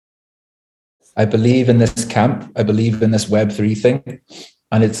I believe in this camp. I believe in this Web3 thing.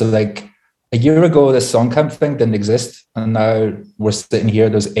 And it's like a year ago, this song camp thing didn't exist. And now we're sitting here,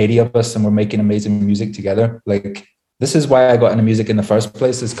 there's 80 of us, and we're making amazing music together. Like, this is why I got into music in the first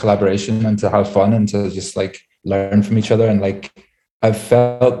place, is collaboration and to have fun and to just like learn from each other. And like, I've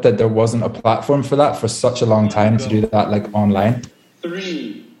felt that there wasn't a platform for that for such a long time to do that like online.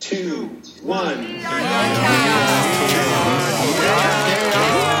 3, 2, 1.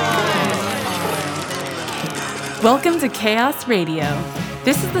 Welcome to Chaos Radio.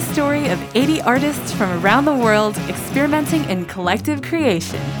 This is the story of 80 artists from around the world experimenting in collective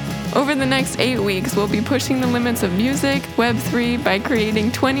creation. Over the next 8 weeks, we'll be pushing the limits of music, Web3, by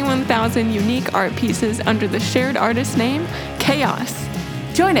creating 21,000 unique art pieces under the shared artist name, Chaos.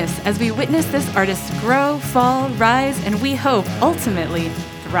 Join us as we witness this artist grow, fall, rise, and we hope, ultimately,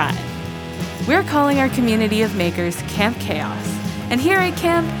 thrive. We're calling our community of makers Camp Chaos. And here at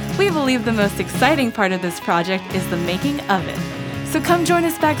Camp, we believe the most exciting part of this project is the making of it. So come join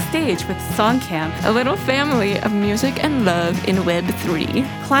us backstage with Song Camp, a little family of music and love in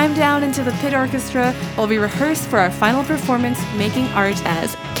Web3. Climb down into the pit orchestra while we rehearse for our final performance, making art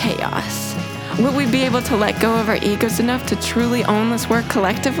as Chaos. Will we be able to let go of our egos enough to truly own this work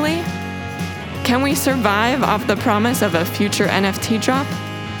collectively? Can we survive off the promise of a future NFT drop?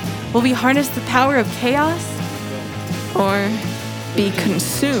 Will we harness the power of chaos? Or be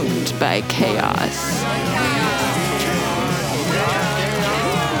consumed by chaos?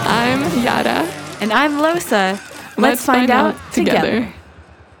 I'm Yara. And I'm Losa. Let's find out together.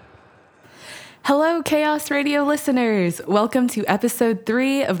 Hello, Chaos Radio listeners. Welcome to episode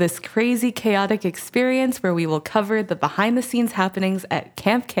 3 of this crazy, chaotic experience where we will cover the behind-the-scenes happenings at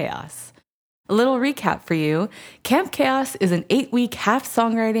Camp Chaos. A little recap for you. Camp Chaos is an 8-week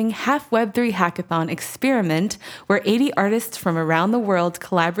half-songwriting, half-Web3 hackathon experiment where 80 artists from around the world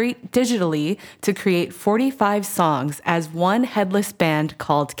collaborate digitally to create 45 songs as one headless band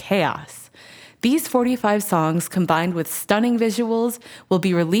called Chaos. These 45 songs, combined with stunning visuals, will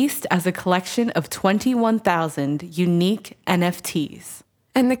be released as a collection of 21,000 unique NFTs.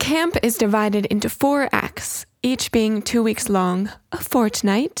 And the camp is divided into 4 acts, each being 2 weeks long, a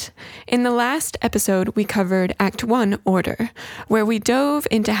fortnight. In the last episode, we covered Act 1, Order, where we dove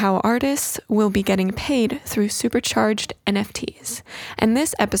into how artists will be getting paid through supercharged NFTs. And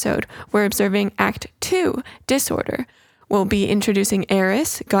this episode, we're observing Act 2, Disorder. We'll be introducing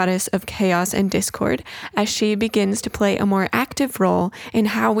Eris, goddess of chaos and discord, as she begins to play a more active role in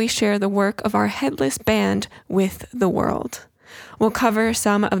how we share the work of our headless band with the world. We'll cover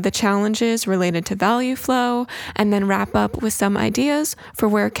some of the challenges related to value flow, and then wrap up with some ideas for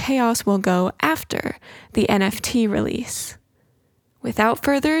where chaos will go after the NFT release. Without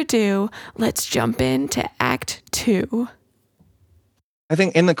further ado, let's jump into Act 2. I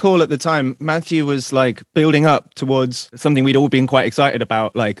think in the call at the time, Matthew was like building up towards something we'd all been quite excited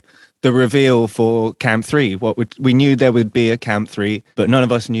about, like the reveal for Camp 3. We knew there would be a Camp 3, but none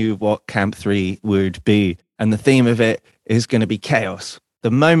of us knew what Camp 3 would be. And the theme of it is going to be chaos.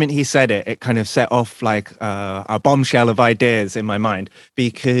 The moment he said it, it kind of set off like a bombshell of ideas in my mind,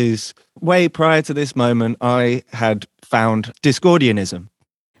 because way prior to this moment, I had found Discordianism.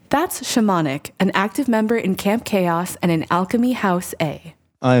 That's Shamanic, an active member in Camp Chaos and in Alchemy House A.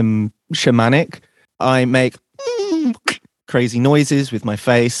 I'm shamanic. I make crazy noises with my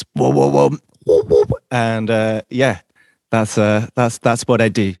face. Whoa, whoa, whoa. And that's what I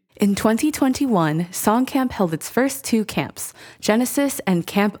do. In 2021, Songcamp held its first 2 camps, Genesis and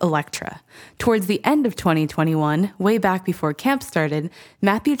Camp Electra. Towards the end of 2021, way back before camp started,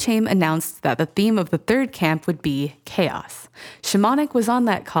 Matthew Chaim announced that the theme of the 3rd camp would be chaos. Shamanic was on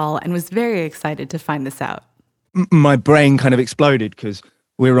that call and was very excited to find this out. My brain kind of exploded because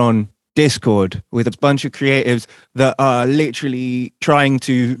we're on Discord with a bunch of creatives that are literally trying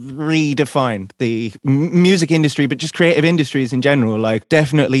to redefine the music industry, but just creative industries in general, like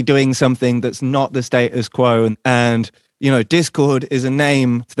definitely doing something that's not the status quo. And you know, Discord is the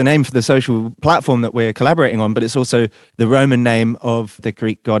name for the social platform that we're collaborating on, but it's also the Roman name of the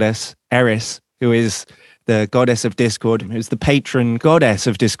Greek goddess Eris, who is the goddess of discord, who's the patron goddess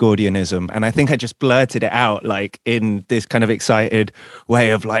of Discordianism. And I think I just blurted it out like in this kind of excited way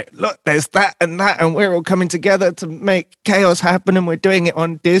of like, look, there's that, and we're all coming together to make chaos happen, and we're doing it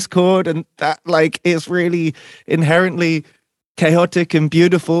on Discord, and that like is really inherently chaotic and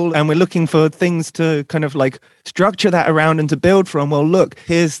beautiful, and we're looking for things to kind of like structure that around and to build from. Well, look,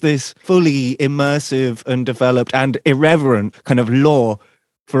 here's this fully immersive and developed and irreverent kind of lore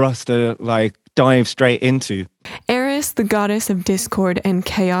for us to like dive straight into. Eris Eris, the goddess of discord and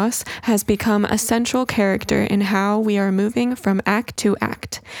chaos, has become a central character in how we are moving from act to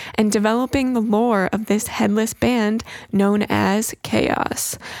act and developing the lore of this headless band known as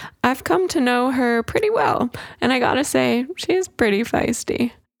Chaos. I've come to know her pretty well, and I gotta say, she's pretty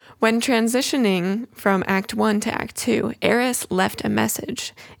feisty. When transitioning from Act 1 to Act 2, Eris left a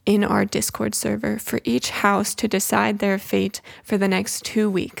message in our Discord server for each house to decide their fate for the next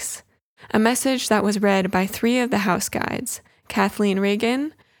 2 weeks. A message that was read by 3 of the house guides, Kathleen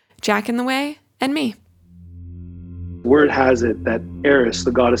Reagan, Jack in the Way, and me. Word has it that Eris,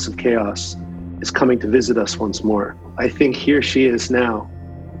 the goddess of chaos, is coming to visit us once more. I think here she is now.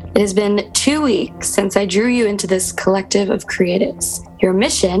 It has been 2 weeks since I drew you into this collective of creatives. Your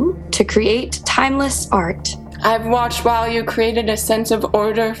mission, to create timeless art. I've watched while you created a sense of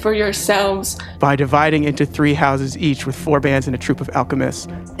order for yourselves by dividing into 3 houses each with 4 bands and a troupe of alchemists.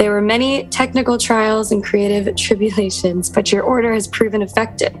 There were many technical trials and creative tribulations, but your order has proven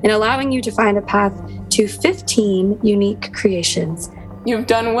effective in allowing you to find a path to 15 unique creations. You've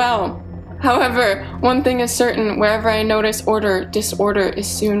done well. However, one thing is certain, wherever I notice order, disorder is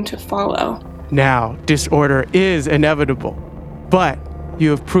soon to follow. Now, disorder is inevitable, but you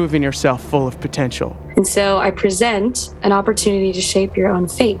have proven yourself full of potential. And so I present an opportunity to shape your own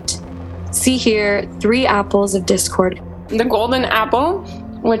fate. See here 3 apples of discord. The golden apple,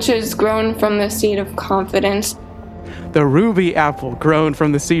 which is grown from the seed of confidence. The ruby apple, grown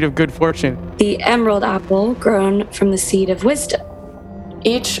from the seed of good fortune. The emerald apple, grown from the seed of wisdom.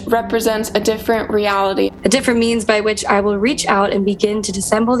 Each represents a different reality. A different means by which I will reach out and begin to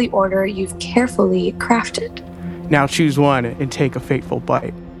dissemble the order you've carefully crafted. Now choose one and take a fateful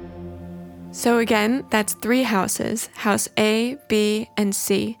bite. So again, that's 3 houses, House A, B, and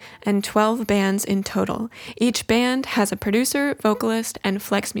C, and 12 bands in total. Each band has a producer, vocalist, and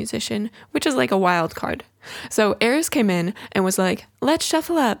flex musician, which is like a wild card. So Eris came in and was like, let's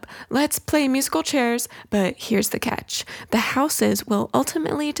shuffle up, let's play musical chairs, but here's the catch. The houses will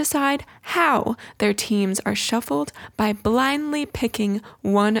ultimately decide how their teams are shuffled by blindly picking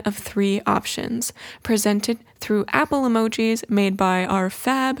one of 3 options, presented through apple emojis made by our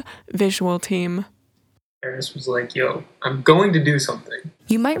fab visual team. Eris was like, yo, I'm going to do something.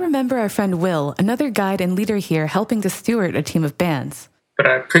 You might remember our friend Will, another guide and leader here helping to steward a team of bands. But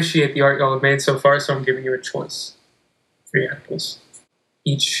I appreciate the art y'all have made so far, so I'm giving you a choice. 3 apples.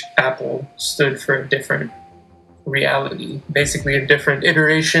 Each apple stood for a different reality, basically a different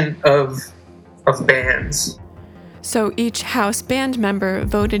iteration of bands. So each house band member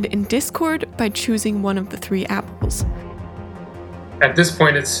voted in Discord by choosing one of the 3 apples. At this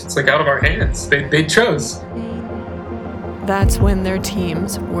point, it's like out of our hands. They chose. That's when their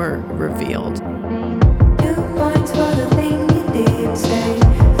teams were revealed. 2 points for the thing you did say.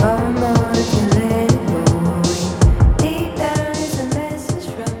 Far more to let go. Deep down is a message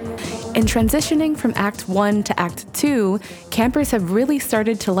from your phone. In transitioning from Act 1 to Act 2, campers have really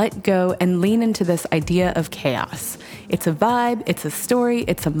started to let go and lean into this idea of chaos. It's a vibe, it's a story,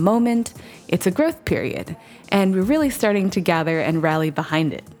 it's a moment, it's a growth period, and we're really starting to gather and rally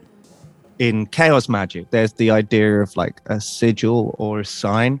behind it. In chaos magic, there's the idea of like a sigil or a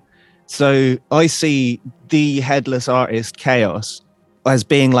sign. So I see the headless artist Chaos as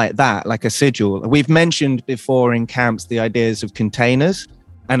being like that, like a sigil. We've mentioned before in camps the ideas of containers,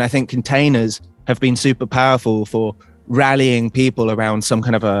 and I think containers have been super powerful for rallying people around some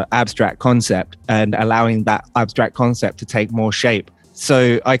kind of a abstract concept and allowing that abstract concept to take more shape.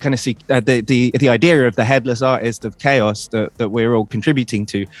 So I kind of see the idea of the headless artist of chaos that we're all contributing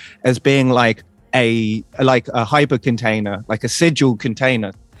to as being like a hyper container, like a sigil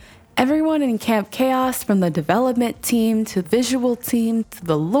container. Everyone in Camp Chaos, from the development team to the visual team to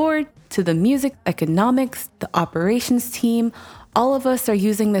the lore to the music, economics, the operations team, all of us are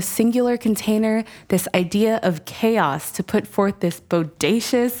using this singular container, this idea of chaos, to put forth this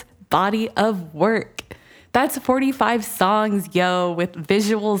bodacious body of work. That's 45 songs, yo, with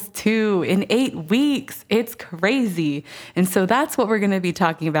visuals too, in 8 weeks. It's crazy. And so that's what we're going to be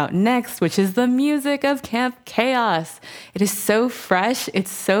talking about next, which is the music of Camp Chaos. It is so fresh,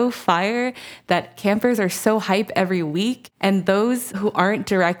 it's so fire, that campers are so hype every week, and those who aren't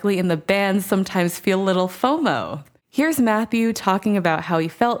directly in the band sometimes feel a little FOMO. Here's Matthew talking about how he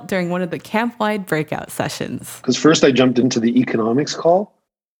felt during one of the camp-wide breakout sessions. Because first I jumped into the economics call,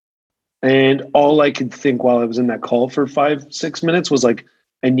 and all I could think while I was in that call for 5-6 minutes was like,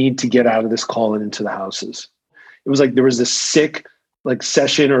 I need to get out of this call and into the houses. It was like there was this sick like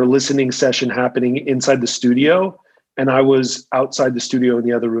session or listening session happening inside the studio, And I was outside the studio in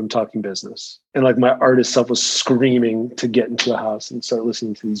the other room talking business. And like my artist self was screaming to get into the house and start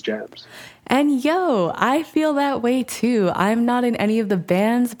listening to these jams. And yo, I feel that way too. I'm not in any of the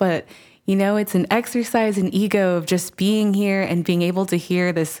bands, but you know, it's an exercise in ego of just being here and being able to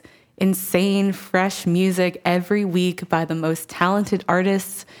hear this insane, fresh music every week by the most talented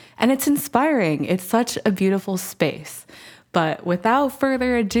artists. And it's inspiring. It's such a beautiful space. But without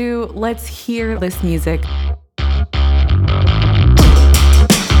further ado, let's hear this music.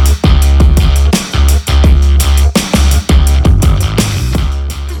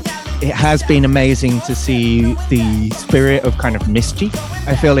 It has been amazing to see the spirit of kind of mischief.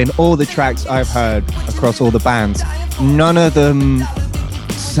 I feel in all the tracks I've heard across all the bands, none of them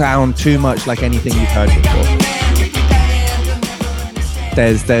sound too much like anything you've heard before.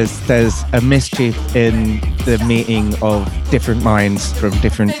 There's a mischief in the meeting of different minds from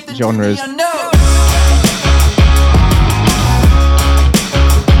different genres.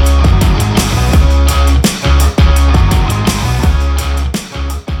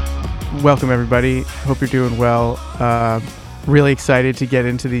 Welcome, everybody. Hope you're doing well. Really excited to get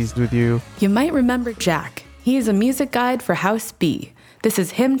into these with you. You might remember Jack. He is a music guide for House B. This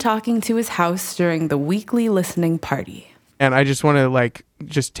is him talking to his house during the weekly listening party. And I just want to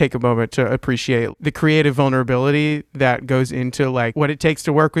just take a moment to appreciate the creative vulnerability that goes into what it takes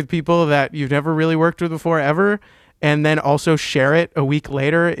to work with people that you've never really worked with before ever. And then also share it a week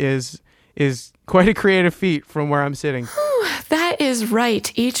later is quite a creative feat from where I'm sitting. That is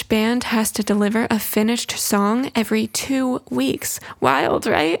right. Each band has to deliver a finished song every 2 weeks. Wild,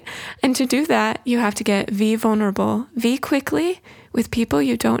 right? And to do that, you have to get V vulnerable, V quickly, with people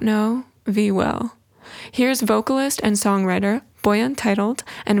you don't know, V well. Here's vocalist and songwriter Boy Untitled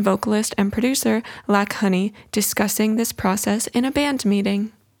and vocalist and producer Lack Honey discussing this process in a band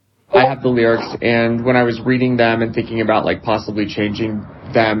meeting. I have the lyrics, and when I was reading them and thinking about possibly changing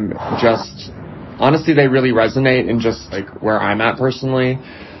them, honestly, they really resonate in just where I'm at personally.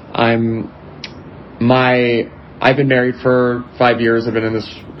 I've been married for 5 years. I've been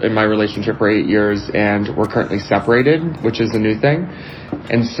in my relationship for 8 years, and we're currently separated, which is a new thing.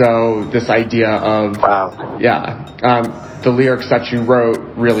 And so this idea of the lyrics that you wrote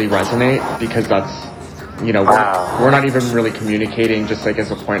really resonate because that's we're not even really communicating just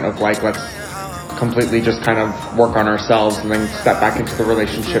as a point of let's completely just kind of work on ourselves and then step back into the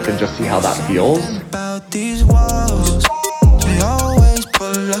relationship and just see how that feels. About these walls, they always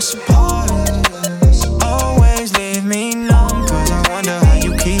pull us apart. Always leave me numb, cause I wonder how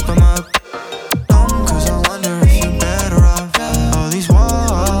you keep them up. Numb, cause I wonder if you're better off. All these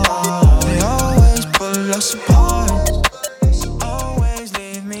walls, they always pull us apart. Always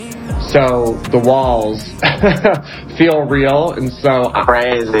leave me numb. So the walls feel real, and so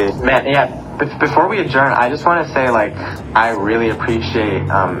crazy, man. Yeah. Before we adjourn, I just want to say, I really appreciate,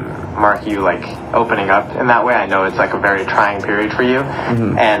 Mark, you, opening up in that way. I know it's, a very trying period for you.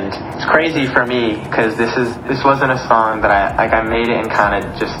 Mm-hmm. And it's crazy for me, because this wasn't a song that I made it and kind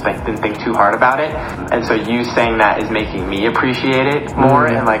of just, didn't think too hard about it. And so you saying that is making me appreciate it more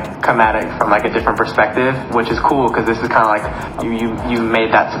and, come at it from, a different perspective, which is cool, because this is kind of you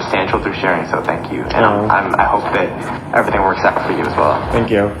made that substantial through sharing, so thank you. And I hope that everything works out for you as well.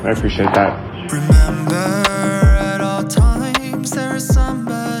 Thank you. I appreciate that. Remember at all times there is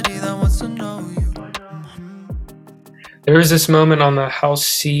somebody that wants to know you. There was this moment on the House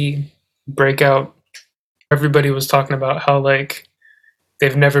C breakout. Everybody was talking about how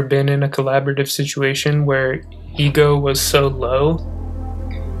they've never been in a collaborative situation where ego was so low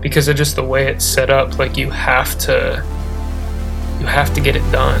because of just the way it's set up. You have to get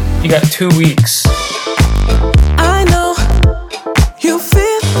it done. You got 2 weeks. I know you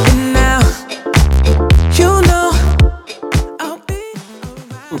feel it now.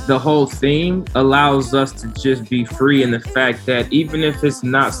 The whole theme allows us to just be free in the fact that even if it's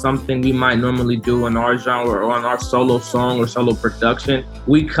not something we might normally do in our genre or on our solo song or solo production,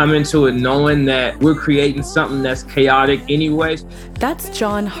 we come into it knowing that we're creating something that's chaotic anyways. That's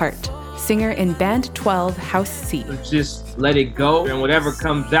John Hart, singer in Band 12 House C. Just let it go, and whatever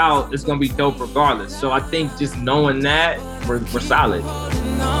comes out, it's gonna be dope regardless. So I think just knowing that, we're solid. I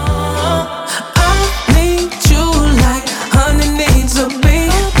need you like honey needs a bee,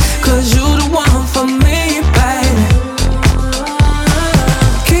 'cause you the one for me, baby.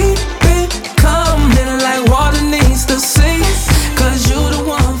 Keep it coming like water needs the sea, 'cause you the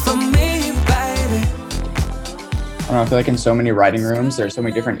one for me, baby. I don't know, I feel like in so many writing rooms, there's so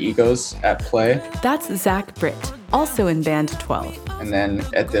many different egos at play. That's Zach Britt, also in Band 12. And then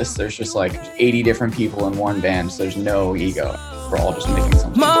at this, there's just 80 different people in one band, so there's no ego. we're all just making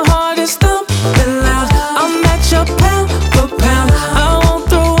something. My heart is thumping loud. I'm at your pound for pound. I won't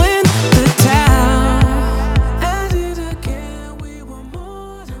throw in the towel.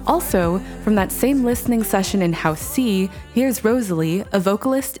 Also, from that same listening session in House C, here's Rosalie, a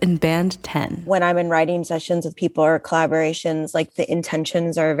vocalist in Band 10. When I'm in writing sessions with people or collaborations, like the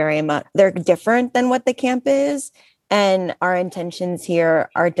intentions are very much, they're different than what the camp is. And our intentions here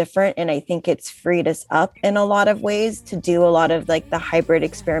are different. And I think it's freed us up in a lot of ways to do a lot of like the hybrid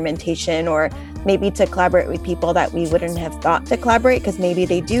experimentation, or maybe to collaborate with people that we wouldn't have thought to collaborate because maybe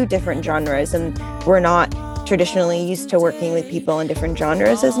they do different genres and we're not traditionally used to working with people in different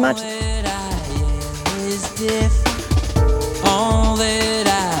genres as much. All that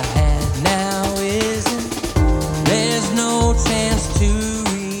I had now isn't. There's no chance to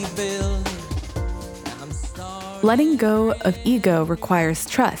rebuild it. Letting go of ego requires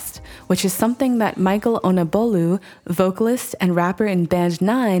trust, which is something that Michael Onabolu, vocalist and rapper in Band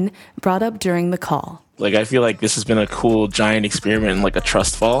 9, brought up during the call. Like, I feel like this has been a cool giant experiment, like a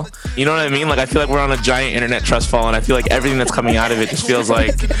trust fall. You know what I mean? Like, I feel like we're on a giant internet trust fall, and I feel like everything that's coming out of it just feels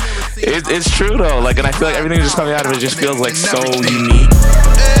like it's true though. Like, and I feel like everything that's just coming out of it just feels like so unique.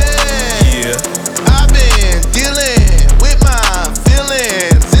 Yeah, I've been dealing with my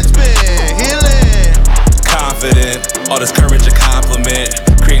feelings. It's been healing. Confident, all this courage a compliment.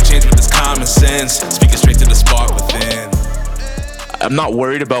 Create change with this common sense. Speaking straight to the spark within. I'm not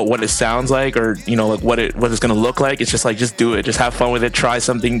worried about what it sounds like or, you know, like what it's going to look like. It's just like, just do it. Just have fun with it. Try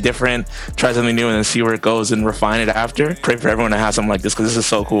something different. Try something new and then see where it goes and refine it after. Pray for everyone to have something like this because this is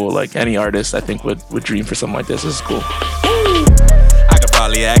so cool. Like any artist, I think, would dream for something like this. This is cool. I could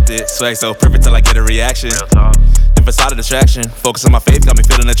probably act it. Swag so perfect till I get a reaction. Different side of distraction. Focus on my faith, got me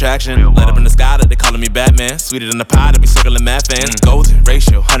feeling attraction. Light up in the sky that they calling me Batman. Sweeter than the pie that be circling mad fans. Golden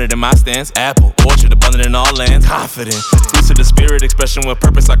ratio, 100 in my stance. Apple, orchard, abundant in all lands. Confident, roots of the spirit, expression with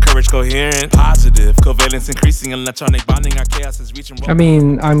purpose, our courage coherent. Positive, covalence increasing, electronic bonding, our chaos is reaching. I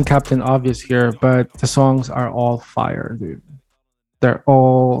mean, I'm Captain Obvious here, but the songs are all fire, dude. They're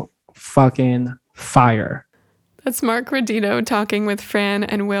all fucking fire. That's Mark Rodino talking with Fran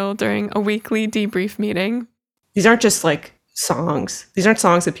and Will during a weekly debrief meeting. These aren't just like songs. These aren't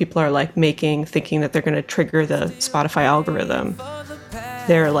songs that people are like making, thinking that they're going to trigger the Spotify algorithm.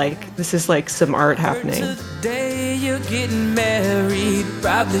 They're like, this is like some art happening. Day you're getting married,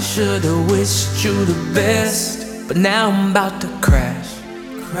 probably should have wished you the best, but now I'm about to crash.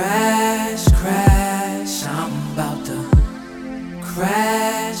 Crash, crash, I'm about to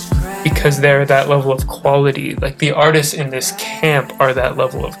crash, crash. Because they're that level of quality. Like the artists in this camp are that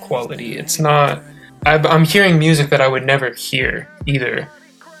level of quality. It's not... I'm hearing music that I would never hear either.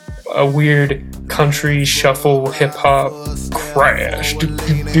 A weird country shuffle hip hop crash. Like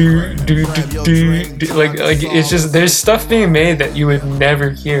it's just, there's stuff being made that you would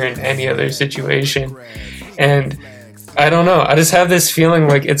never hear in any other situation. And I don't know, I just have this feeling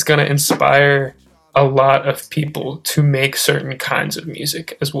like it's gonna inspire a lot of people to make certain kinds of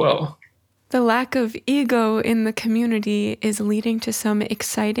music as well. The lack of ego in the community is leading to some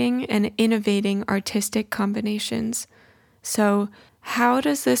exciting and innovating artistic combinations. So, how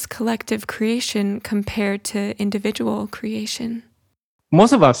does this collective creation compare to individual creation?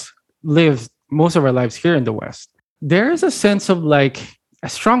 Most of us live most of our lives here in the West. There is a sense of like a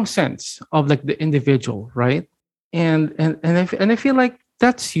strong sense of like the individual, right? And I feel like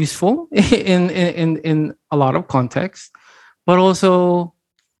that's useful in a lot of contexts, but also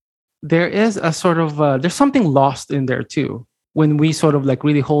there is a sort of there's something lost in there too when we sort of like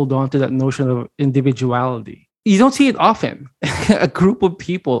really hold on to that notion of individuality. You don't see it often. A group of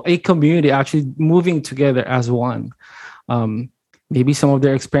people, a community actually moving together as one. Maybe some of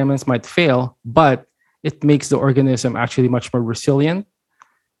their experiments might fail, but it makes the organism actually much more resilient,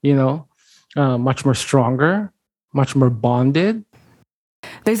 you know, much more stronger, much more bonded.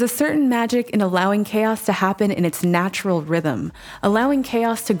 There's a certain magic in allowing chaos to happen in its natural rhythm, allowing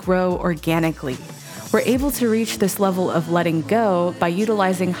chaos to grow organically. We're able to reach this level of letting go by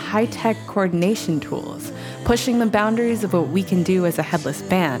utilizing high-tech coordination tools, pushing the boundaries of what we can do as a headless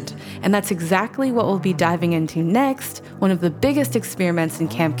band. And that's exactly what we'll be diving into next, one of the biggest experiments in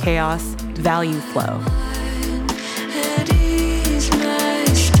Camp Chaos, Value Flow.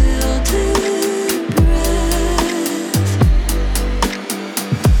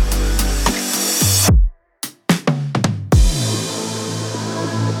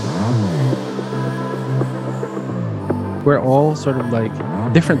 We're all sort of like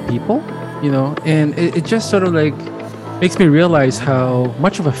different people, you know, and it just sort of like makes me realize how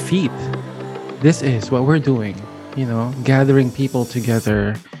much of a feat this is, what we're doing, you know, gathering people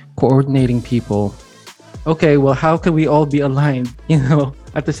together, coordinating people, okay, well, how can we all be aligned,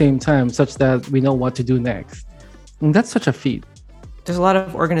 at the same time, such that we know what to do next? And that's such a feat. There's a lot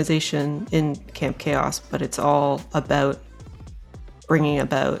of organization in Camp Chaos, but it's all about bringing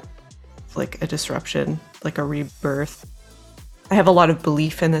about like a disruption, like a rebirth. I have a lot of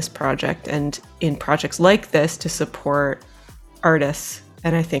belief in this project and in projects like this to support artists.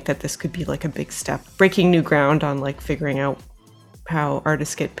 And I think that this could be like a big step, breaking new ground on like figuring out how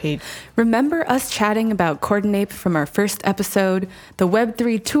artists get paid. Remember us chatting about Coordinape from our first episode, the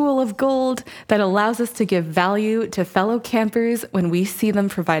Web3 tool of gold that allows us to give value to fellow campers when we see them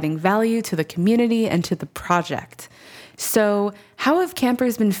providing value to the community and to the project. So, how have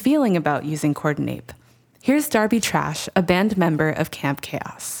campers been feeling about using Coordinape? Here's Darby Trash, a band member of Camp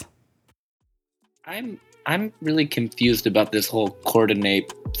Chaos. I'm really confused about this whole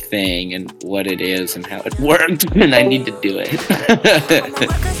Coordinape thing and what it is and how it works, and I need to do it.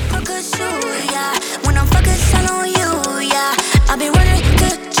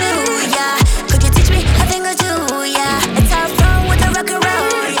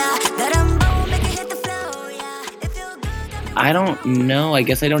 I don't know. I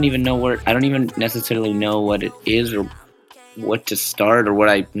guess I don't even know I don't even necessarily know what it is or what to start or what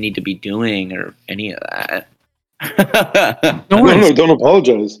I need to be doing or any of that. No, don't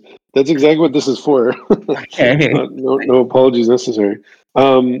apologize. That's exactly what this is for. Okay. No apologies necessary.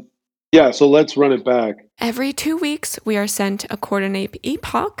 So let's run it back. Every 2 weeks, we are sent a Coordinape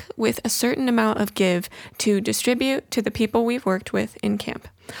epoch with a certain amount of give to distribute to the people we've worked with in camp.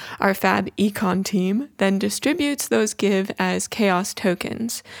 Our Fab Econ team then distributes those give as Chaos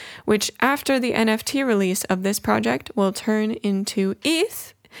tokens, which after the NFT release of this project will turn into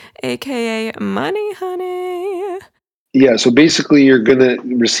ETH, aka money, honey. Yeah, so basically you're going to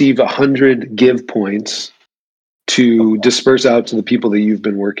receive 100 give points to disperse out to the people that you've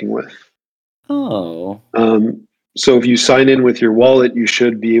been working with. Oh. So if you sign in with your wallet, you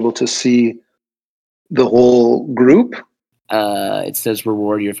should be able to see the whole group. It says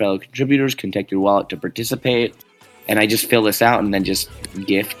reward your fellow contributors, contact your wallet to participate. And I just fill this out and then just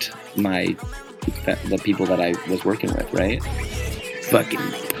gift the people that I was working with, right?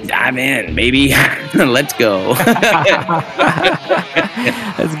 Fucking dive in, baby. Let's go.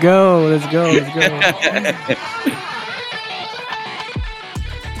 Let's go.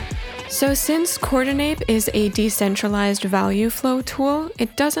 So since Coordinape is a decentralized value flow tool,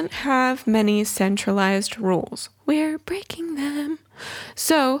 it doesn't have many centralized rules. We're breaking them.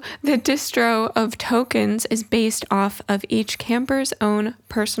 So the distro of tokens is based off of each camper's own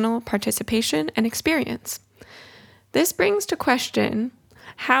personal participation and experience. This brings to question,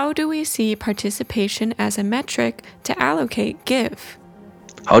 how do we see participation as a metric to allocate give?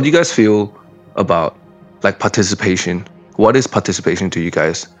 How do you guys feel about participation? What is participation to you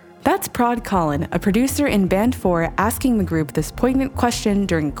guys? That's Prod Colin, a producer in Band 4, asking the group this poignant question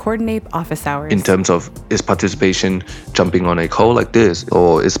during Coordinape office hours. In terms of, is participation jumping on a call like this?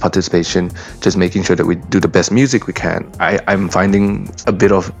 Or is participation just making sure that we do the best music we can? I'm finding a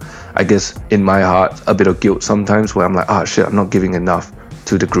bit of, I guess, in my heart, a bit of guilt sometimes where I'm like, I'm not giving enough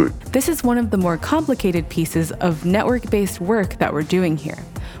to the group. This is one of the more complicated pieces of network-based work that we're doing here.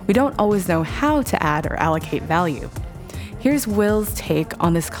 We don't always know how to add or allocate value. Here's Will's take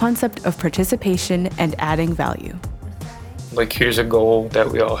on this concept of participation and adding value. Here's a goal that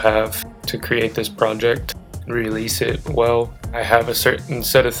we all have to create this project, release it well. I have a certain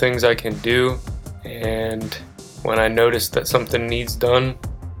set of things I can do, and when I notice that something needs done,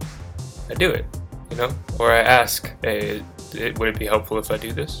 I do it, Or I ask, hey, would it be helpful if I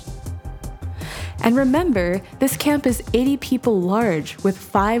do this? And remember, this camp is 80 people large with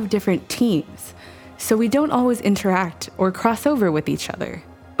 5 different teams. So we don't always interact or cross over with each other.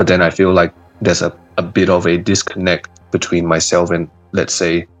 But then I feel like there's a bit of a disconnect between myself and, let's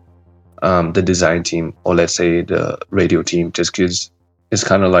say, the design team, or let's say the radio team, just because it's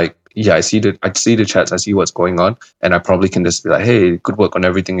kind of like, I see the chats, I see what's going on, and I probably can just be like, hey, good work on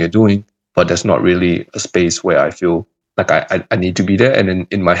everything you're doing. But there's not really a space where I feel like I need to be there. And then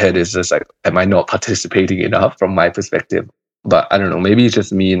in my head, it's just like, am I not participating enough from my perspective? But I don't know, maybe it's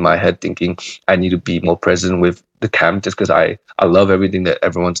just me in my head thinking I need to be more present with the camp just because I love everything that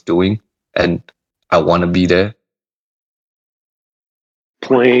everyone's doing and I want to be there.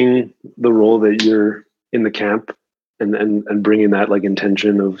 Playing the role that you're in the camp and bringing that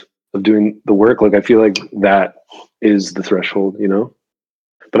intention of doing the work, I feel like that is the threshold,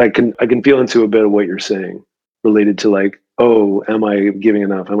 But I can feel into a bit of what you're saying related to am I giving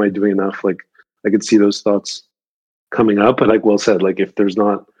enough? Am I doing enough? I could see those thoughts coming up, but like Will said, if there's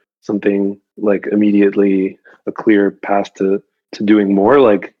not something immediately a clear path to doing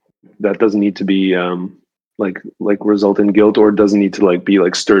more, that doesn't need to be result in guilt, or doesn't need to like be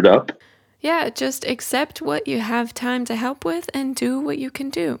like stirred up. Yeah, just accept what you have time to help with and do what you can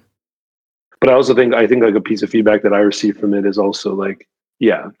do. But I think like a piece of feedback that I received from it is also like,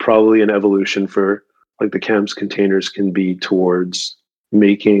 yeah, probably an evolution for like the camp's containers can be towards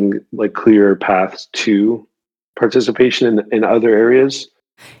making like clearer paths to participation in other areas.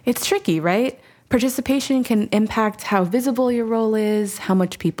 It's tricky, right? Participation can impact how visible your role is, how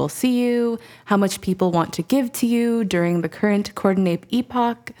much people see you, how much people want to give to you during the current Coordinape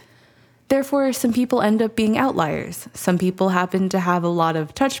epoch. Therefore, some people end up being outliers. Some people happen to have a lot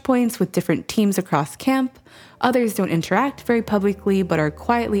of touch points with different teams across camp. Others don't interact very publicly, but are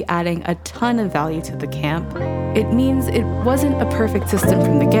quietly adding a ton of value to the camp. It means it wasn't a perfect system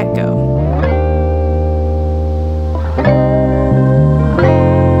from the get-go.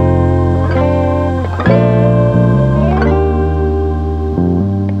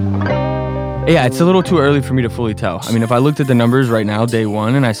 Yeah, it's a little too early for me to fully tell. I mean, if I looked at the numbers right now, day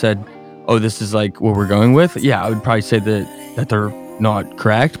one, and I said, oh, this is like what we're going with, yeah, I would probably say that they're not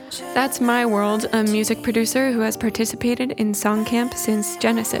correct. That's My World, a music producer who has participated in Song Camp since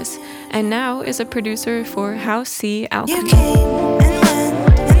Genesis, and now is a producer for House C Alchemy.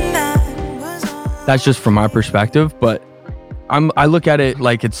 That's just from my perspective, but I look at it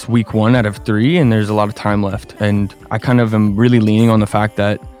like it's week 1 out of 3 and there's a lot of time left. And I kind of am really leaning on the fact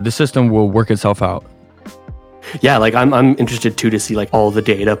that the system will work itself out. Yeah, like I'm interested too to see like all the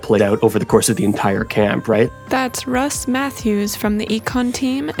data played out over the course of the entire camp, right? That's Russ Matthews from the Econ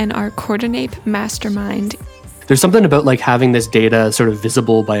team and our Coordinape mastermind. There's something about like having this data sort of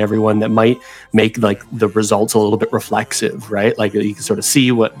visible by everyone that might make like the results a little bit reflexive, right? Like you can sort of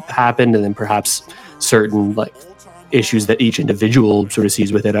see what happened and then perhaps certain like issues that each individual sort of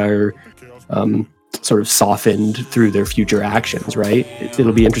sees with it are sort of softened through their future actions, right?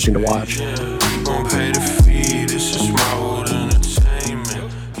 It'll be interesting to watch.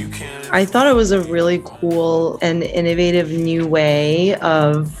 I thought it was a really cool and innovative new way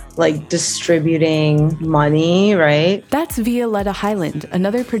of like distributing money, right? That's Violetta Highland,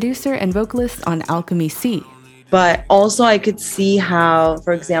 another producer and vocalist on Alchemy C. But also I could see how,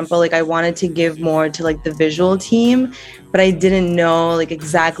 for example, like I wanted to give more to like the visual team, but I didn't know like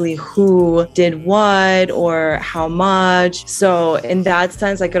exactly who did what or how much. So in that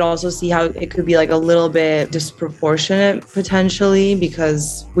sense, I could also see how it could be like a little bit disproportionate potentially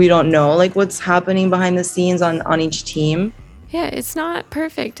because we don't know like what's happening behind the scenes on each team. Yeah, it's not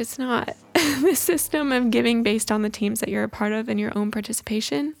perfect. It's not. The system of giving based on the teams that you're a part of and your own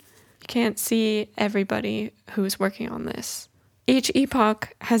participation. You can't see everybody who's working on this. Each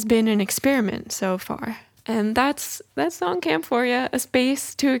epoch has been an experiment so far. And that's Song Camp for you, a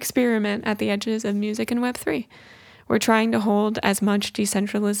space to experiment at the edges of music and Web3. We're trying to hold as much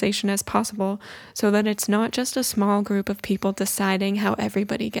decentralization as possible so that it's not just a small group of people deciding how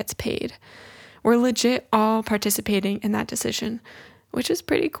everybody gets paid. We're legit all participating in that decision, which is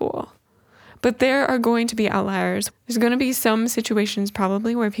pretty cool. But there are going to be outliers. There's going to be some situations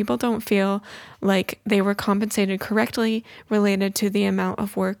probably where people don't feel like they were compensated correctly related to the amount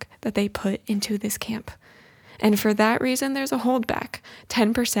of work that they put into this camp. And for that reason, there's a holdback.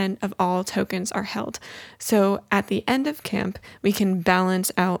 10% of all tokens are held. So at the end of camp, we can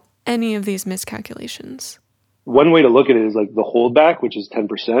balance out any of these miscalculations. One way to look at it is like the holdback, which is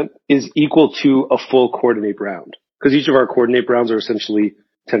 10%, is equal to a full Coordinape round. Because each of our Coordinape rounds are essentially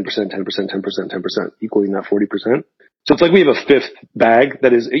 10%, 10%, 10%, 10%, equaling that 40%. So it's like we have a fifth bag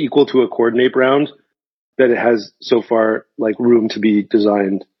that is equal to a Coordinape round that it has so far like room to be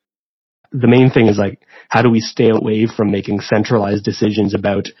designed. The main thing is like, how do we stay away from making centralized decisions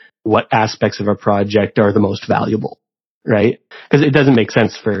about what aspects of our project are the most valuable, right? Because it doesn't make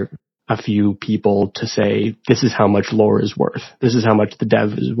sense for a few people to say, this is how much lore is worth. This is how much the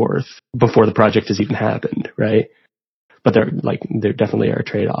dev is worth before the project has even happened, right? But there definitely are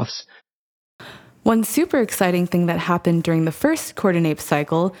trade-offs. One super exciting thing that happened during the first Coordinape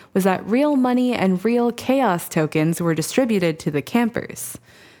cycle was that real money and real chaos tokens were distributed to the campers.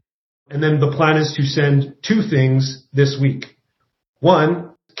 And then the plan is to send 2 things this week. 1,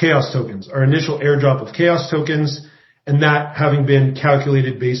 chaos tokens, our initial airdrop of chaos tokens, and that having been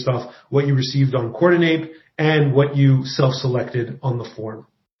calculated based off what you received on Coordinape and what you self-selected on the form.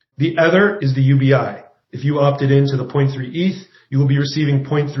 The other is the UBI. If you opted into the 0.3 ETH, you will be receiving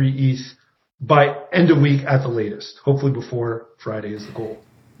 0.3 ETH by end of week at the latest. Hopefully before Friday is the goal.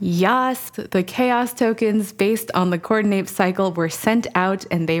 Yes, the chaos tokens based on the Coordinape cycle were sent out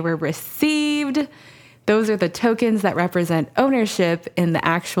and they were received. Those are the tokens that represent ownership in the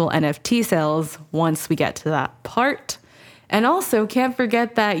actual NFT sales once we get to that part. And also, can't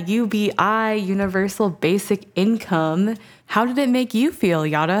forget that UBI, Universal Basic Income. How did it make you feel,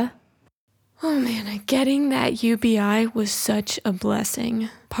 Yada? Oh man, getting that UBI was such a blessing.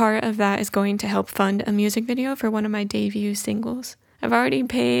 Part of that is going to help fund a music video for one of my debut singles. I've already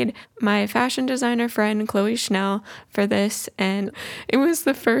paid my fashion designer friend, Chloe Schnell, for this, and it was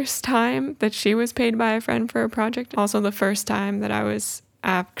the first time that she was paid by a friend for a project. Also the first time that I was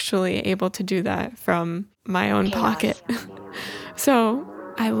actually able to do that from my own pocket. So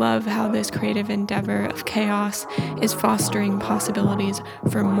I love how this creative endeavor of Chaos is fostering possibilities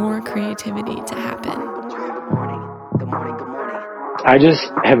for more creativity to happen. I just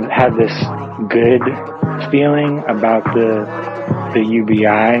have had this good feeling about the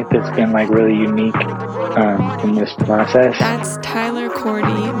UBI that's been like really unique in this process. That's Tyler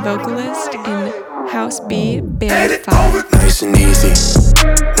Cordy, vocalist in House B, Band 5. Nice and easy,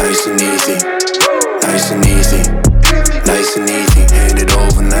 nice and easy, nice and easy, nice and easy, hand it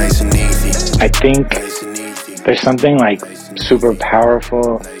over nice and easy. I think there's something like super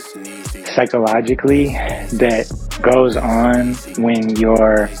powerful psychologically that goes on when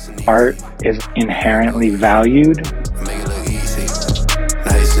your art is inherently valued. Make it look easy,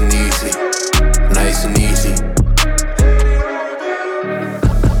 nice and easy, nice and easy.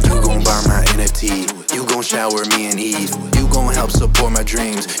 You gon' buy my NFT, you gon' shower me in ease, you gon' help support my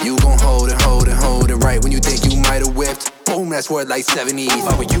dreams, you gon' hold it right when you think you might have whipped. Boom, that's worth like 70. If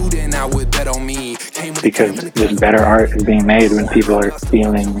I were you, then I would bet on me. Because this better art is being made when people are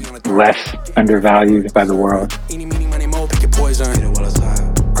feeling less undervalued by the world. I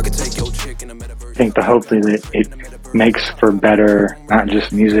think the hope is that it makes for better, not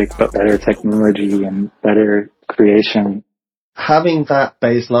just music, but better technology and better creation. Having that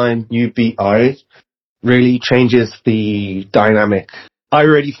baseline UBI really changes the dynamic. I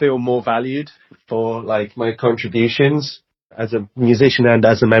already feel more valued for like my contributions as a musician and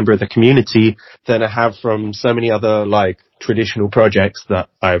as a member of the community than I have from so many other like traditional projects that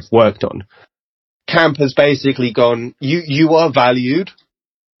I've worked on. Camp has basically gone, you are valued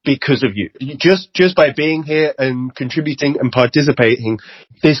because of you. Just by being here and contributing and participating,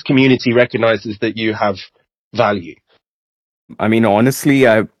 this community recognizes that you have value. I mean, honestly,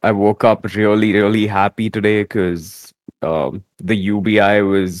 I woke up really, really happy today because the UBI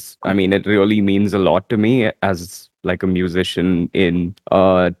was, I mean, it really means a lot to me as like a musician in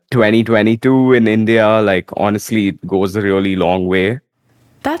 2022 in India. Like, honestly, it goes a really long way.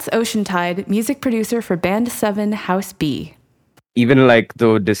 That's Ocean Tide, music producer for Band 7 House B. Even like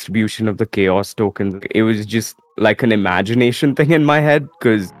the distribution of the Chaos tokens, it was just like an imagination thing in my head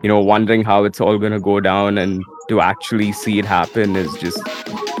because, you know, wondering how it's all going to go down and to actually see it happen is just,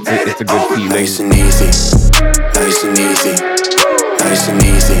 it's a good feeling. Nice and easy, nice and easy, nice and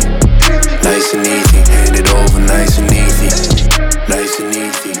easy, nice and easy, hand it over nice and easy, nice and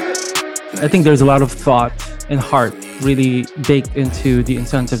easy. I think there's a lot of thought and heart really baked into the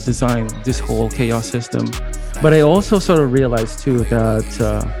incentive design, this whole Chaos system. But I also sort of realized too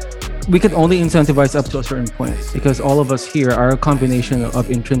that we could only incentivize up to a certain point because all of us here are a combination of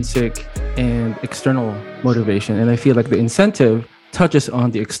intrinsic and external motivation. And I feel like the incentive touches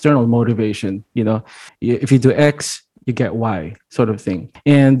on the external motivation. You know, if you do X, you get Y sort of thing.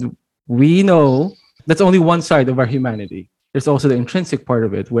 And we know that's only one side of our humanity. There's also the intrinsic part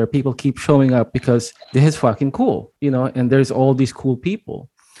of it where people keep showing up because this is fucking cool, you know, and there's all these cool people,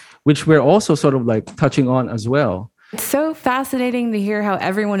 which we're also sort of like touching on as well. It's so fascinating to hear how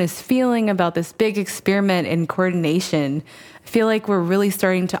everyone is feeling about this big experiment in coordination. I feel like we're really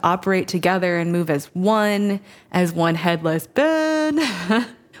starting to operate together and move as one headless band.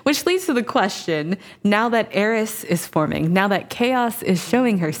 Which leads to the question, now that Eris is forming, now that Chaos is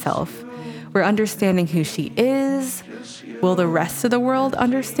showing herself, we're understanding who she is. Will the rest of the world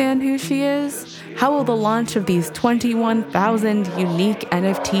understand who she is? How will the launch of these 21,000 unique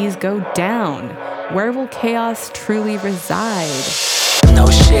NFTs go down? Where will Chaos truly reside? No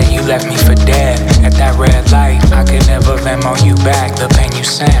shit, you left me for dead. At that red light, I could never Venmo you back the pain you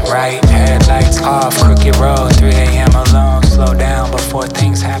sent, right? Headlights off, crooked road, 3 a.m. alone. Slow down before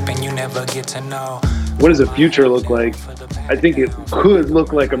things happen, you never get to know. What does the future look like? I think it could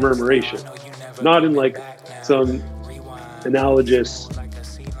look like a murmuration. Not in like some analogous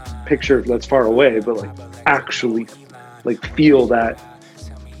picture that's far away, but like actually like feel that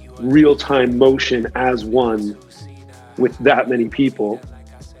real-time motion as one with that many people.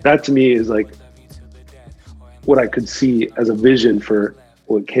 That to me is like what I could see as a vision for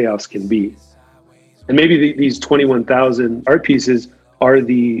what Chaos can be. And maybe these 21,000 art pieces are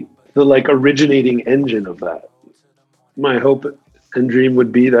the like originating engine of that. My hope and dream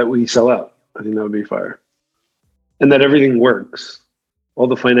would be that we sell out. I think that would be fire. and that everything works. All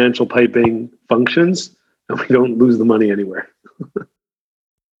the financial piping functions, and we don't lose the money anywhere.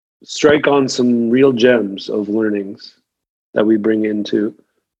 Strike on some real gems of learnings that we bring into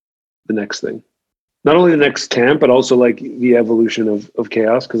the next thing. Not only the next camp, but also like the evolution of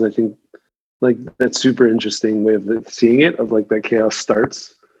chaos, because I think like that's super interesting way of seeing it, of like that chaos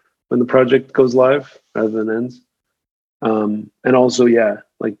starts when the project goes live rather than ends. And also, yeah,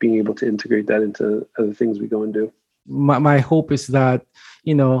 like being able to integrate that into other things we go and do. My hope is that,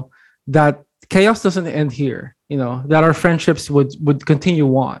 you know, that chaos doesn't end here, you know, that our friendships would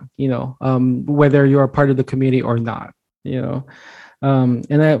continue on, you know, whether you're a part of the community or not, you know.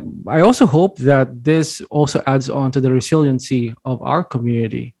 And I also hope that this also adds on to the resiliency of our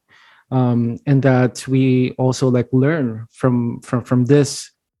community, and that we also like learn from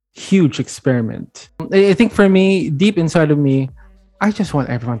this huge experiment. I think for me, deep inside of me, I just want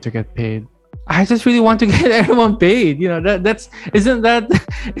everyone to get paid. I just really want to get everyone paid. You know, is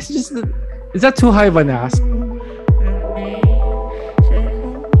that too high of an ask?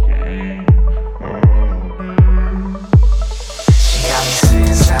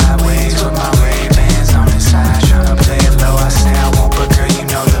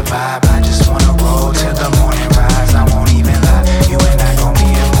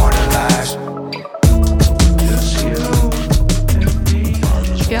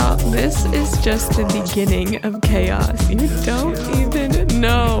 This is just the beginning of chaos. You don't even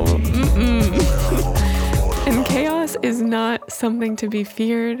know. And chaos is not something to be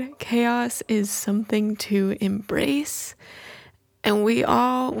feared. Chaos is something to embrace. And we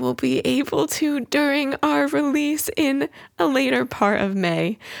all will be able to during our release in a later part of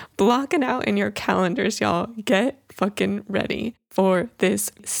May. Block it out in your calendars, y'all. Get fucking ready for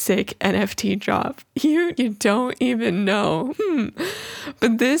this sick NFT drop. You don't even know.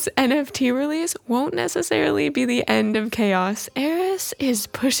 But this NFT release won't necessarily be the end of chaos. Eris is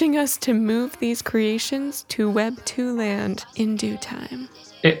pushing us to move these creations to Web 2 land in due time.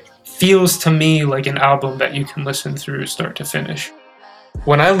 It feels to me like an album that you can listen through start to finish.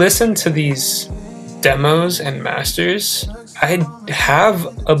 When I listen to these demos and masters, I have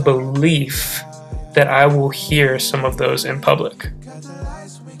a belief that I will hear some of those in public.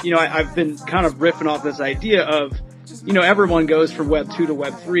 You know, I've been kind of riffing off this idea of, you know, everyone goes from Web 2 to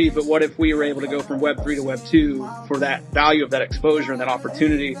Web 3, but what if we were able to go from Web 3 to Web 2 for that value of that exposure and that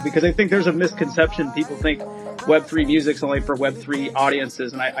opportunity? Because I think there's a misconception. People think Web 3 music's only for Web 3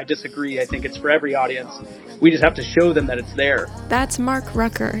 audiences, and I disagree. I think it's for every audience. We just have to show them that it's there. That's Mark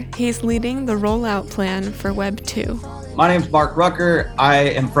Rucker. He's leading the rollout plan for Web 2. My name's Mark Rucker. I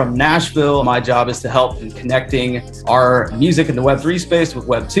am from Nashville. My job is to help in connecting our music in the Web 3 space with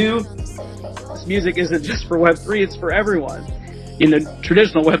Web 2. This music isn't just for Web 3, it's for everyone. In the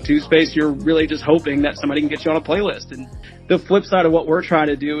traditional Web 2 space, you're really just hoping that somebody can get you on a playlist. And the flip side of what we're trying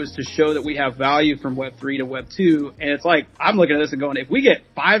to do is to show that we have value from Web 3 to Web 2. And it's like, I'm looking at this and going, if we get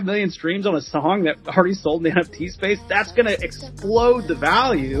 5 million streams on a song that already sold in the NFT space, that's going to explode the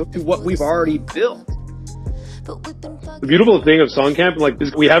value to what we've already built. The beautiful thing of Songcamp, like,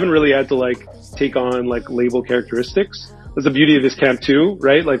 is we haven't really had to like take on like label characteristics. That's the beauty of this camp too,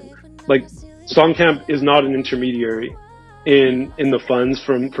 right? Like Songcamp is not an intermediary in the funds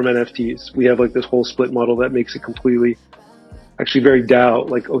from NFTs. We have like this whole split model that makes it completely, actually very DAO,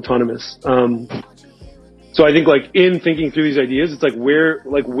 like autonomous. So I think like in thinking through these ideas, it's like where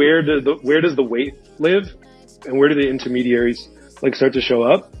does the weight live, and where do the intermediaries like start to show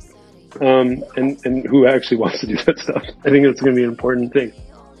up? And who actually wants to do that stuff? I think it's going to be an important thing.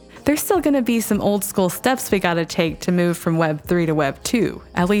 There's still going to be some old school steps we got to take to move from Web 3 to Web 2,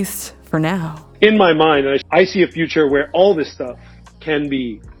 at least for now. In my mind, I see a future where all this stuff can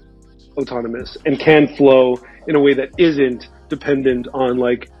be autonomous and can flow in a way that isn't dependent on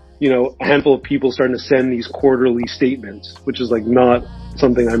like, you know, a handful of people starting to send these quarterly statements, which is like not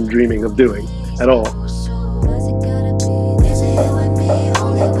something I'm dreaming of doing at all.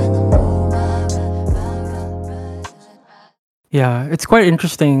 Yeah, it's quite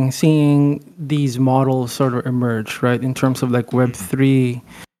interesting seeing these models sort of emerge, right? In terms of like Web3,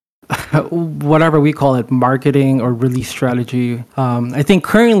 whatever we call it, marketing or release strategy. I think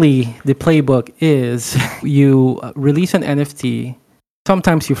currently the playbook is you release an NFT,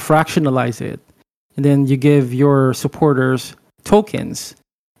 sometimes you fractionalize it, and then you give your supporters tokens,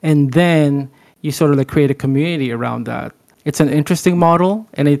 and then you sort of like create a community around that. It's an interesting model,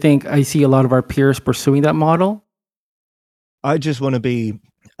 and I think I see a lot of our peers pursuing that model. I just want to be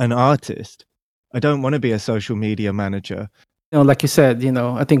an artist. I don't want to be a social media manager. You know, like you said, you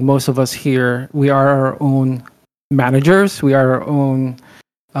know, I think most of us here, we are our own managers. We are our own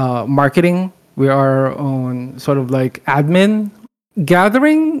marketing We are our own sort of like admin.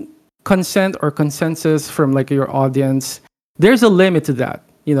 Gathering consent or consensus from like your audience, there's a limit to that,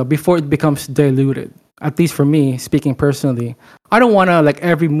 before it becomes diluted. At least for me, speaking personally, I don't want to like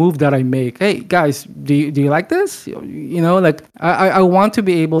every move that I make. Hey guys, do you like this? I want to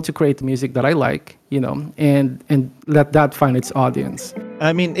be able to create music that I like, and let that find its audience.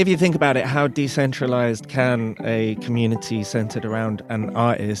 I mean, if you think about it, how decentralized can a community centered around an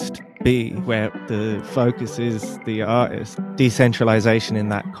artist be, where the focus is the artist? Decentralization in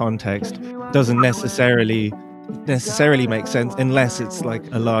that context doesn't necessarily make sense unless it's like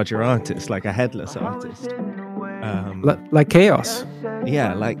a larger artist, like a headless artist. Like Chaos.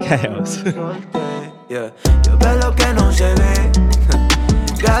 Yeah, like Chaos. Yeah. Yo veo lo que no se ve.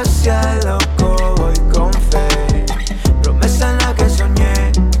 Gracias, loco, voy con fe. Promesa en la que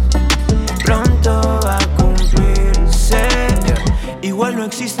soñé. Pronto va a cumplirse. Igual no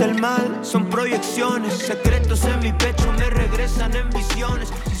existe el mal, son proyecciones. Secretos en mi pecho me regresan en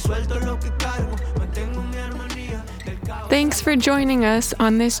visiones. Si suelto lo que cargo, mantengo mi armonía. Thanks for joining us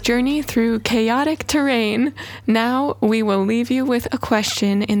on this journey through chaotic terrain. Now we will leave you with a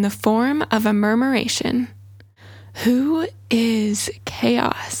question in the form of a murmuration. Who is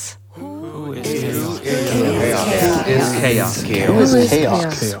chaos? Who is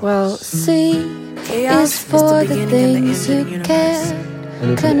chaos? Well, C is for the things you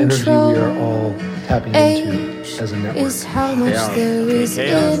can control. A is how much there is in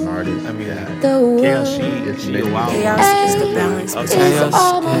the world. Chaos is the balance between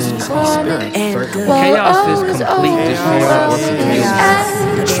almost chronic and good. Chaos is complete destroyment.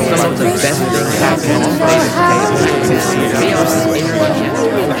 Some of the best things happen on Facebook. Chaos is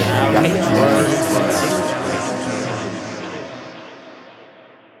energy.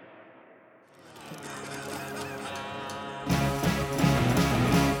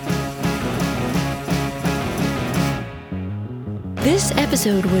 This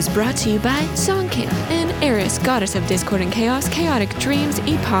episode was brought to you by Songcamp and Eris, goddess of discord and chaos, chaotic dreams,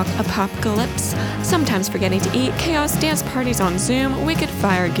 epoch, apocalypse, sometimes forgetting to eat, chaos dance parties on Zoom, wicked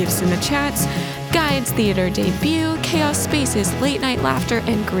fire gifts in the chats, Guides Theater debut, chaos spaces, late night laughter,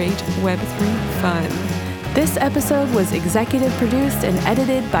 and great Web3 fun. This episode was executive produced and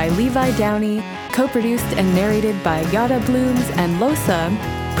edited by Levi Downey, co-produced and narrated by Yada Blooms and Losa.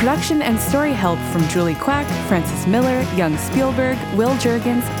 Production and story help from Julie Quack, Francis Miller, Young Spielberg, Will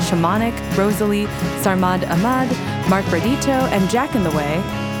Jurgens, Shamanic, Rosalie, Sarmad Ahmad, Mark Radito, and Jack in the Way.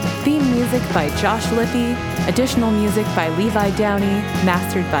 Theme music by Josh Lippy. Additional music by Levi Downey,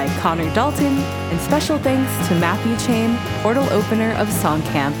 mastered by Connor Dalton. And special thanks to Matthew Chain, portal opener of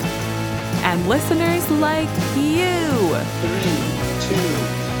Songcamp. And listeners like you. 3, 2,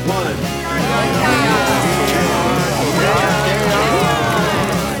 1.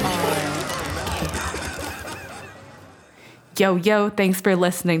 Yo, thanks for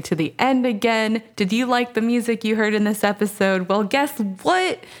listening to the end again. Did you like the music you heard in this episode? Well, guess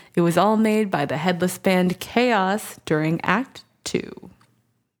what? It was all made by the headless band Chaos during Act 2.